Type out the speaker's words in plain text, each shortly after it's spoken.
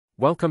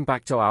Welcome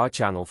back to our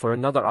channel for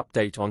another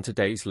update on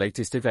today's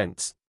latest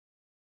events.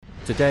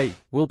 Today,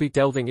 we'll be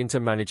delving into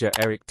manager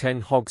Erik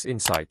ten Hag's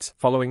insights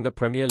following the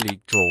Premier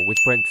League draw with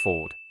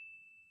Brentford.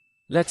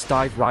 Let's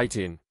dive right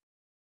in.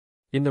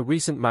 In the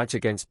recent match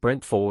against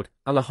Brentford,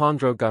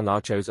 Alejandro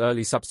Garnacho's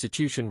early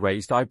substitution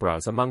raised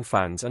eyebrows among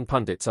fans and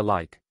pundits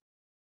alike.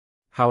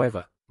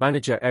 However,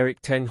 manager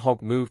Erik ten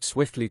Hag moved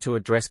swiftly to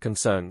address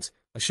concerns,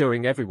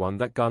 assuring everyone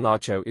that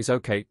Garnacho is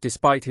okay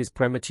despite his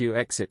premature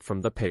exit from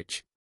the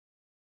pitch.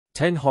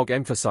 Ten Hag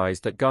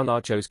emphasized that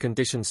Garnacho's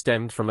condition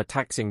stemmed from a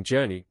taxing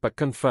journey but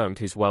confirmed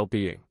his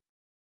well-being.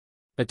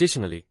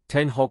 Additionally,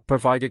 Ten Hag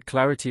provided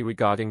clarity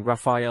regarding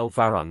Raphael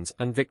Varane's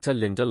and Victor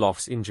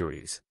Lindelof's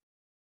injuries.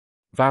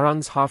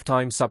 Varane's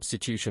half-time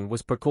substitution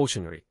was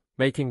precautionary,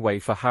 making way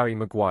for Harry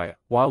Maguire,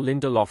 while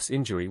Lindelof's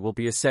injury will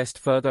be assessed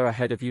further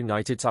ahead of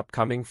United's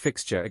upcoming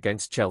fixture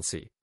against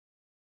Chelsea.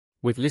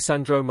 With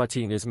Lisandro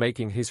Martinez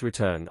making his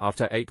return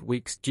after 8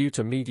 weeks due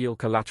to medial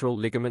collateral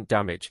ligament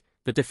damage,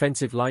 the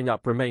defensive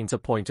lineup remains a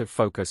point of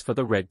focus for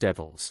the Red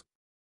Devils.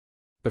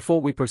 Before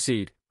we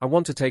proceed, I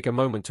want to take a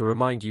moment to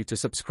remind you to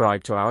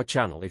subscribe to our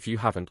channel if you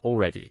haven't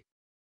already.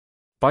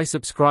 By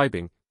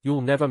subscribing,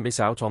 you'll never miss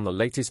out on the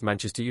latest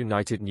Manchester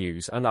United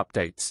news and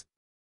updates.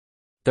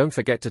 Don't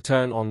forget to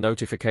turn on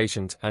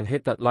notifications and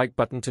hit that like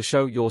button to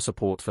show your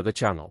support for the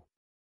channel.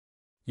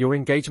 Your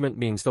engagement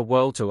means the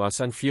world to us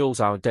and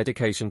fuels our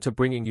dedication to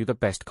bringing you the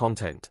best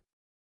content.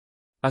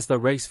 As the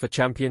race for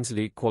Champions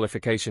League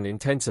qualification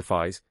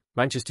intensifies,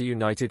 Manchester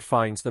United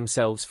finds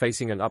themselves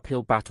facing an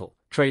uphill battle,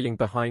 trailing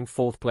behind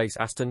fourth-place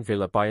Aston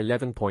Villa by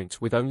 11 points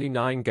with only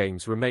 9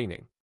 games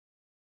remaining.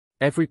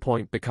 Every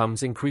point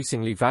becomes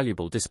increasingly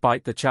valuable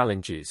despite the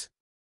challenges.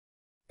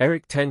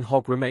 Erik ten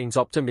Hag remains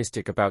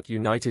optimistic about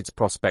United's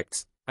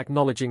prospects,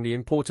 acknowledging the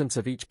importance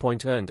of each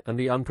point earned and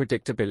the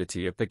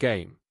unpredictability of the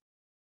game.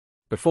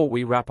 Before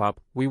we wrap up,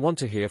 we want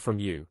to hear from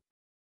you.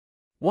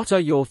 What are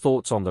your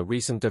thoughts on the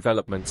recent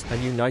developments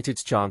and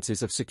United's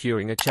chances of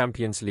securing a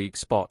Champions League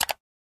spot?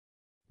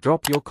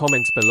 Drop your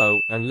comments below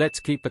and let's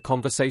keep the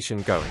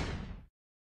conversation going.